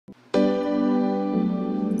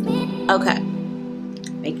Okay.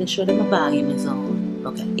 Making sure that my volume is on.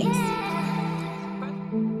 Okay, yes.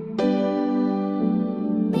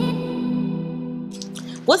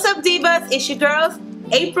 What's up, divas? It's your girls,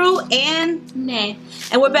 April and Nay.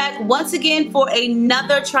 And we're back once again for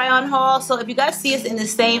another try-on haul. So if you guys see us in the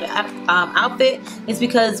same outfit, it's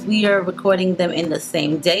because we are recording them in the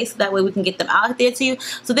same day. So that way we can get them out there to you.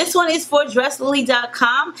 So this one is for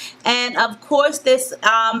DressLily.com. And of course, this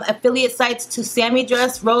affiliate sites to Sammy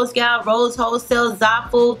Dress, Rose Gal, Rose Wholesale,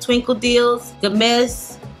 Zafu, Twinkle Deals,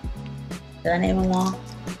 Gamis. Did I name them all?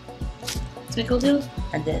 Twinkle Deals?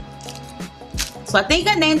 I did. So I think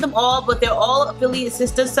I named them all, but they're all affiliate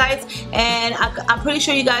sister sites, and I'm pretty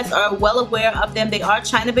sure you guys are well aware of them. They are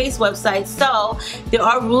China-based websites, so there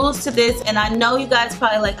are rules to this, and I know you guys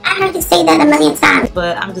probably like, I heard you say that a million times,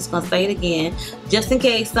 but I'm just gonna say it again, just in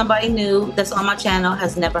case somebody new that's on my channel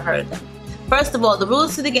has never heard of them. First of all, the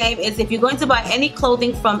rules to the game is if you're going to buy any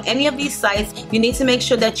clothing from any of these sites, you need to make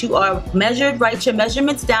sure that you are measured, write your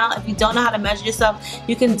measurements down. If you don't know how to measure yourself,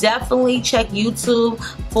 you can definitely check YouTube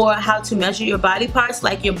for how to measure your body parts,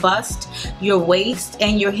 like your bust, your waist,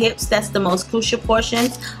 and your hips. That's the most crucial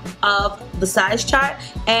portions of the size chart.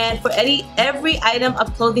 And for every item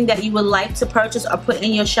of clothing that you would like to purchase or put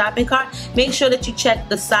in your shopping cart, make sure that you check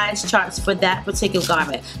the size charts for that particular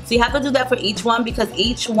garment. So you have to do that for each one because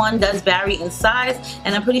each one does vary in size,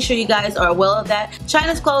 and I'm pretty sure you guys are well of that.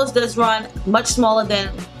 China's clothes does run much smaller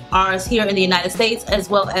than ours here in the United States, as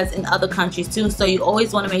well as in other countries too, so you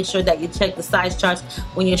always want to make sure that you check the size charts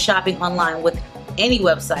when you're shopping online with any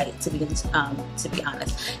website, to be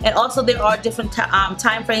honest. And also there are different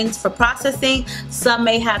time frames for processing. Some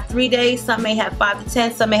may have 3 days, some may have 5 to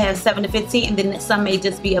 10, some may have 7 to 15, and then some may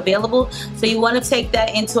just be available. So you want to take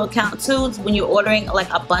that into account too when you're ordering like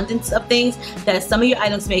abundance of things, that some of your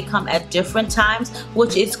items may come at different times,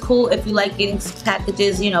 which is cool if you like getting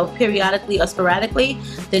packages, you know, periodically or sporadically,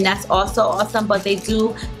 then that's also awesome, but they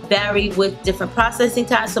do vary with different processing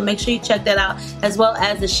times, so make sure you check that out, as well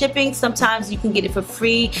as the shipping. Sometimes you can get it for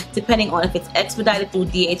free depending on if it's expedited through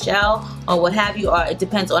DHL or what have you, or it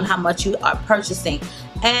depends on how much you are purchasing.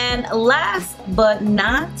 And last but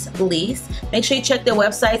not least, make sure you check their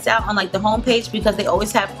websites out on like the homepage, because they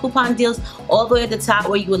always have coupon deals all the way at the top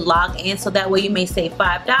where you would log in, so that way you may save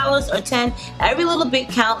 $5 or $10. Every little bit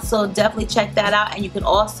counts, so definitely check that out. And you can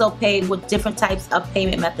also pay with different types of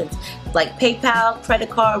payment methods like PayPal, credit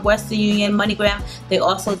card, Western Union, MoneyGram. They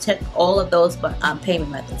also check all of those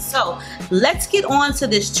payment methods. So let's get on to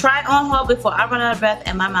this try on haul before I run out of breath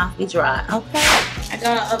and my mouth be dry. Okay, I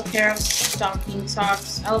got a pair of stocking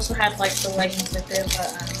socks. I also had like the leggings with it,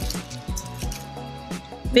 but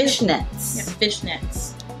fishnets. Yeah,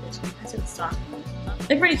 fishnets. I said stocking.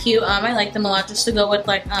 They're pretty cute. I like them a lot, just to go with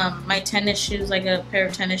like my tennis shoes, like a pair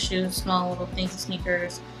of tennis shoes, small little things,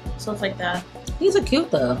 sneakers, stuff like that. These are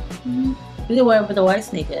cute though. You can wear it with the white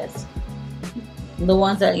sneakers, the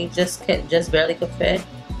ones that you just barely could fit.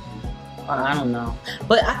 Or I don't know,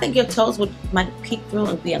 but I think your toes might peek through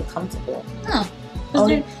and be uncomfortable. Oh.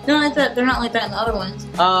 They're not like that. They're not like that in the other ones.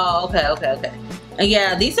 Oh, okay. And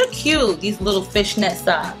yeah, these are cute. These little fishnet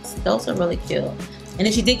socks. Those are really cute. And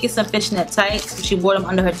then she did get some fishnet tights. She wore them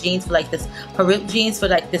under her jeans for like this, her ripped jeans for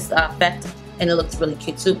like this effect, and it looks really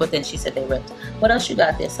cute too. But then she said they ripped. What else you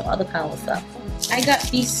got there? Some other kind of stuff. I got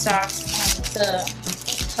these socks. The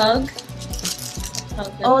Tug.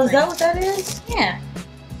 Oh, is that what that is? Yeah.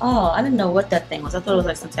 Oh, I didn't know what that thing was. I thought it was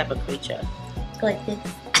like some type of creature. Go like this.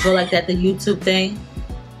 Go like that, the YouTube thing.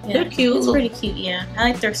 Yeah, they're cute. It's pretty cute, yeah. I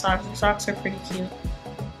like their socks. Their socks are pretty cute.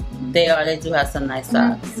 They are. They do have some nice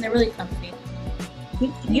socks. And they're really comfy.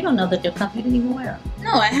 You don't know that they're comfy. You didn't even wear them.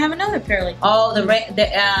 No, I have another pair like oh,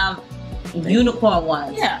 the unicorn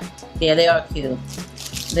ones. Yeah. Yeah, they are cute.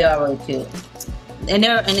 They are really cute. And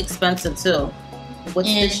they're inexpensive too. What's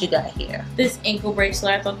this you got here? This ankle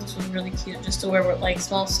bracelet. I thought this was really cute, just to wear with like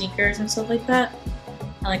small sneakers and stuff like that.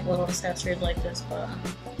 I like little accessories like this, but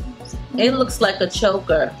it looks like a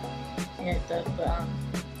choker. Yeah, it does, but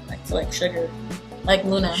like sugar, like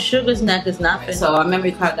Luna. Sugar's neck is not fit. So our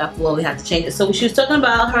memory card got full. We had to change it. So she was talking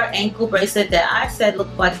about her ankle bracelet that I said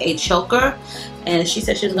looked like a choker, and she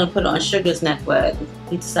said she was gonna put it on Sugar's neck, but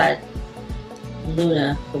we decided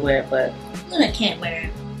Luna to wear it. But Luna can't wear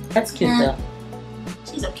it. That's cute though.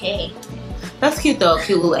 She's okay. That's cute though,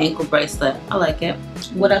 cute little ankle bracelet. I like it.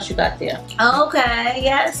 What else you got there? Okay,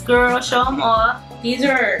 yes, girl, show them off. These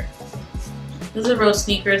are rose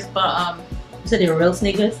sneakers, but you said they were real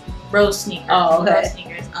sneakers? Rose sneakers. Oh, okay. Rose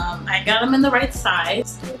sneakers. I got them in the right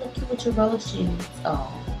size. You look cute with your rose jeans.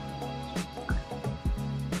 Oh.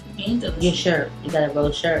 Me? named of your shirt. You got a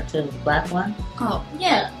rose shirt too, the black one. Oh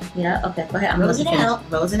yeah. Yeah. Okay. Go ahead. I'm Rose it out.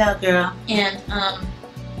 Rose it out, girl. And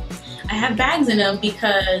I have bags in them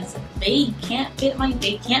because they can't fit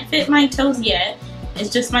my toes yet. It's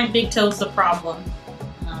just my big toes the problem.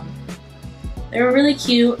 They were really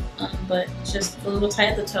cute, but just a little tight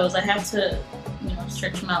at the toes. I have to, you know,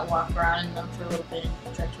 stretch them out, walk around in them for a little bit,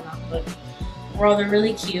 and stretch them out. But overall, they're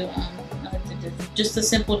really cute. I like just the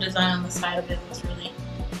simple design on the side of it was really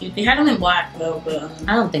cute. They had them in black though, but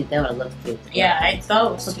I don't think that would look cute. Yeah, I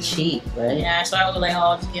thought it was so cheap, right? Yeah, so I was like, oh,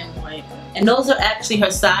 I'll just get them white. And those are actually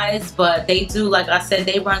her size, but they do, like I said,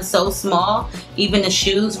 they run so small. Even the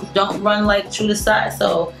shoes don't run like true to size.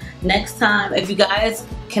 So next time, if you guys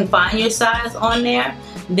can find your size on there,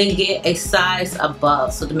 then get a size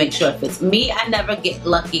above, so to make sure it fits. Me, I never get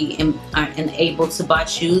lucky and able to buy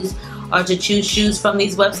shoes or to choose shoes from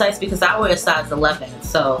these websites because I wear a size 11.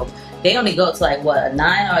 So they only go to like what, a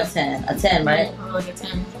 9 or a 10? A 10, right? Or like a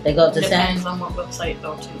 10. They go up to 10? Depends on what website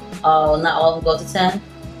though too. Oh, not all of them go to 10?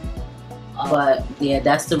 But yeah,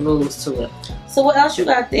 that's the rules to it. So what else you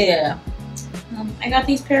got there? I got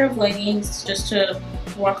these pair of leggings just to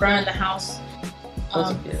walk around in the house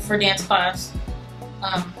for dance class.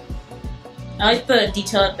 I like the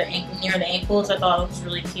detail at the ankle, near the ankles. I thought it was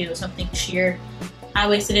really cute. Something sheer,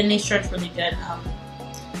 high-waisted, and they stretch really good.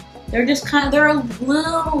 They're just they're a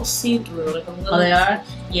little see-through. Like a little, oh, they are?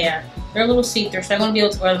 Yeah, they're a little see-through, so I want to be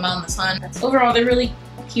able to wear them out in the sun. Overall, they're really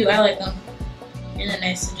cute. I like them. And they're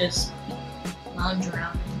nice to just lounge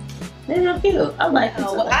around. They're real cute. I like them.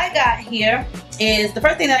 What I got here is, the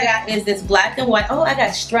first thing that I got is this black and white. Oh, I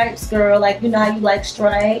got stripes, girl. Like, you know how you like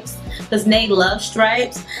stripes? Because Nate loves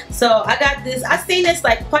stripes. So I got this. I've seen this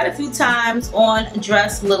like quite a few times on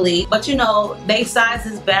Dress Lily. But you know, they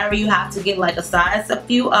sizes vary. You have to get like a size a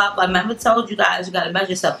few up. I remember told you guys you got to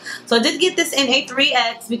measure yourself. So I did get this in a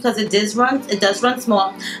 3X because it does run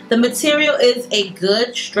small. The material is a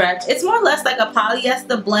good stretch. It's more or less like a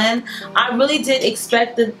polyester blend. I really did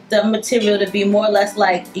expect the material to be more or less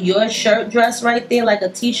like your shirt dress right there, like a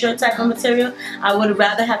t-shirt type of material. I would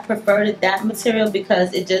rather have preferred it that material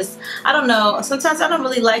because it just, I don't know, sometimes I don't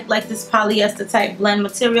really like this polyester type blend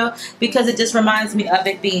material because it just reminds me of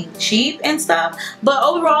it being cheap and stuff. But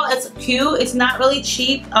overall, it's cute. It's not really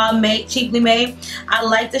cheaply made. I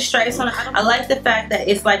like the stripes on it. I like the fact that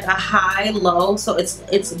it's like a high-low, so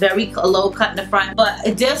it's very low cut in the front, but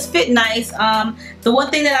it does fit nice. The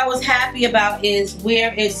one thing that I was happy about is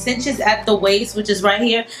where it cinches at the waist, which is right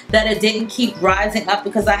here, that it didn't keep rising up,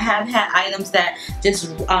 because I have had items that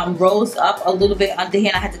just rose up a little bit under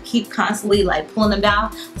here and I had to keep constantly like pulling them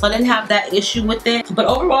down. So I didn't have that issue with it. But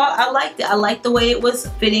overall, I liked it. I liked the way it was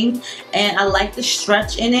fitting, and I liked the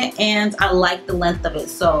stretch in it, and I liked the length of it.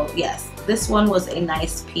 So yes, this one was a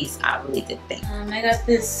nice piece. I really did think. I got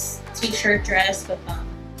this t-shirt dress with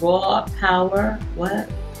Raw Power. What?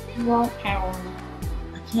 Raw Power.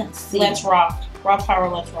 I can't see. Let's Rock. Raw Power,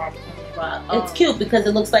 Let's Rock. It's cute because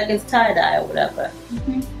it looks like it's tie-dye or whatever.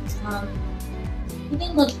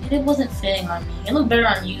 It wasn't fitting on me. It looked better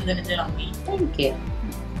on you than it did on me. Thank you.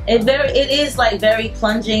 It is like very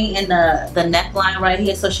plunging in the neckline right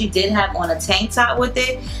here. So she did have on a tank top with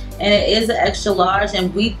it, and it is an extra large,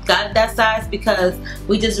 and we got that size because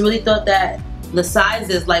we just really thought that the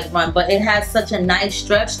sizes like run, but it has such a nice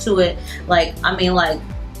stretch to it. Like, I mean, like,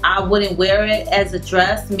 I wouldn't wear it as a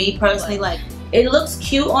dress, me personally. Like, it looks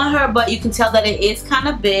cute on her, but you can tell that it is kind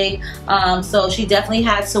of big. So she definitely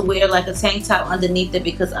had to wear like a tank top underneath it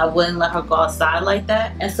because I wouldn't let her go outside like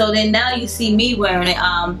that. And so then now you see me wearing it.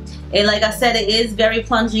 And like I said, it is very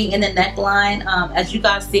plunging in the neckline. As you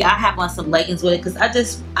guys see, I have on some leggings with it because I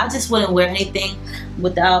just wouldn't wear anything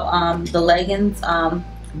without the leggings,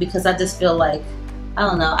 because I just feel like, I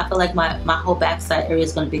don't know, I feel like my whole backside area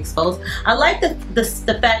is going to be exposed. I like the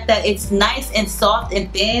fact that it's nice and soft and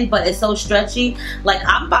thin, but it's so stretchy. Like,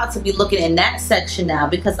 I'm about to be looking in that section now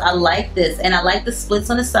because I like this, and I like the splits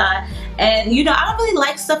on the side. And you know, I don't really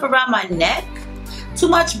like stuff around my neck too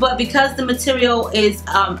much, but because the material is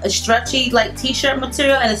a stretchy like t-shirt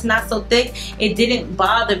material and it's not so thick, it didn't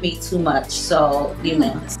bother me too much. So you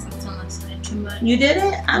know, you did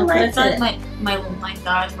it? I liked it. Like my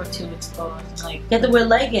thighs were too exposed. Like, you have to wear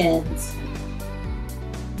leggings.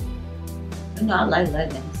 You know, I like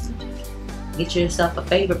leggings. Get yourself a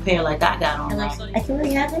favorite pair like I got on. I can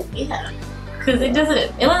really have it? Yeah. Because it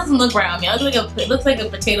doesn't look right on me. It looks like a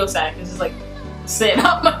potato sack. It's just like sitting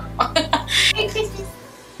on my Merry Christmas.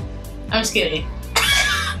 I'm just kidding.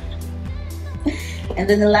 And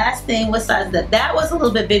then the last thing, what size is that? That was a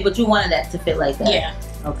little bit big, but you wanted that to fit like that. Yeah.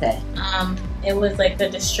 Okay. It was like a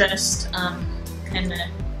distressed kind of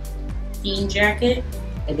jean jacket.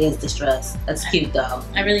 It is distressed. That's cute though.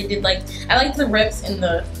 I really did like. I like the rips in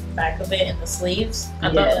the back of it and the sleeves.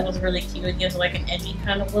 I thought it was really cute. It gives like an edgy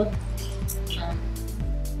kind of look.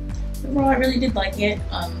 Overall, I really did like it.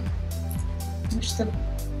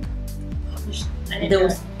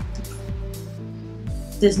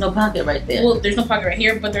 There's no pocket right there. Well, there's no pocket right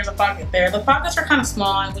here, but there's a pocket there. The pockets are kind of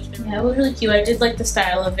small, which yeah, it was really cute. I did like the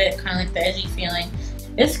style of it, kind of like the edgy feeling.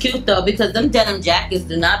 It's cute though because them denim jackets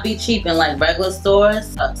do not be cheap in like regular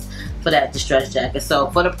stores for that distressed jacket.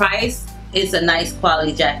 So for the price, it's a nice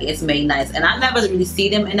quality jacket. It's made nice, and I never really see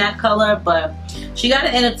them in that color. But she got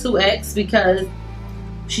it in a 2X because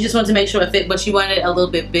she just wanted to make sure it fit, but she wanted it a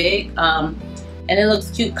little bit big. And it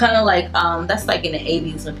looks cute, kind of like, that's like in the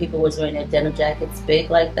 80s when people was wearing their denim jackets big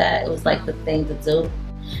like that. It was like the thing to do.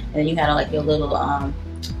 And then you had like your little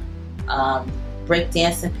break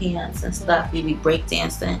dancing pants and stuff. You be break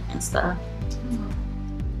dancing and stuff.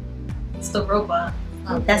 It's the robot.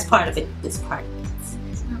 That's part of it. It's part of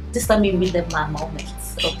it. Just let me relive my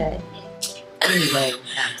moments, okay? Anyway,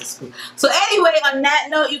 after school. So anyway, on that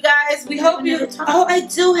note, you guys, we hope you. Oh, I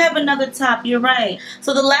do have another top. You're right.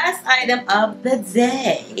 So the last item of the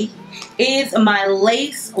day is my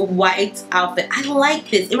lace white outfit. I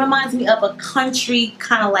like this. It reminds me of a country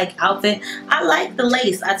kind of like outfit. I like the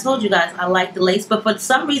lace. I told you guys I like the lace, but for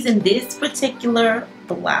some reason, this particular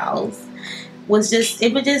blouse was just.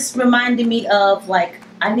 It was just reminding me of like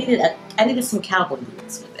I needed some cowboy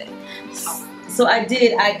boots with it. So I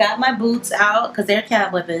did. I got my boots out because they're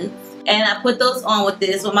cowboy boots, and I put those on with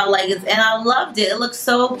this with my leggings, and I loved it. It looked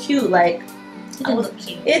so cute. Like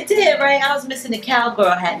it did, right? I was missing the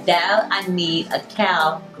cowgirl hat. Now I need a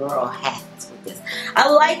cowgirl hat with this. I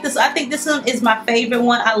like this. I think this one is my favorite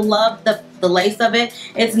one. I love the lace of it.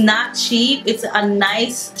 It's not cheap. It's a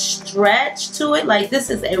nice stretch to it. Like this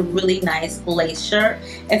is a really nice lace shirt.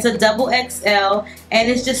 It's a double XL and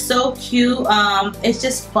it's just so cute. It's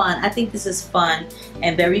just fun. I think this is fun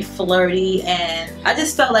and very flirty, and I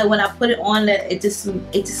just felt like when I put it on that it just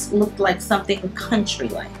looked like something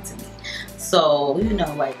country-like to me. So, you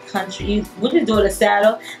know, like country, what you do with a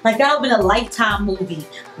saddle? Like that would be a Lifetime movie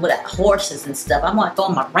with horses and stuff. I'm like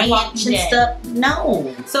on my ranch and stuff.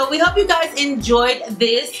 No. So we hope you guys enjoyed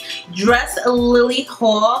this Dress Lily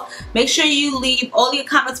haul. Make sure you leave all your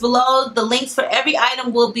comments below. The links for every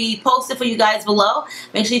item will be posted for you guys below.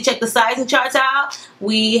 Make sure you check the sizing charts out.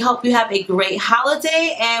 We hope you have a great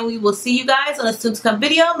holiday, and we will see you guys on a soon to come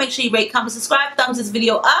video. Make sure you rate, comment, subscribe, thumbs this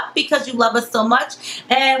video up because you love us so much.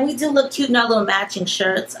 And we do look cute in our little matching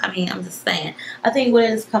shirts. I mean, I'm just saying. I think where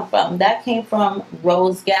does this come from? That came from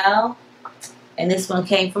Rose Gal, and this one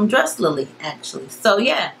came from Dress Lily, actually. So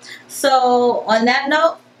yeah. So on that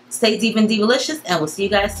note, stay deep and divalicious, and we'll see you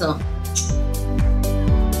guys soon.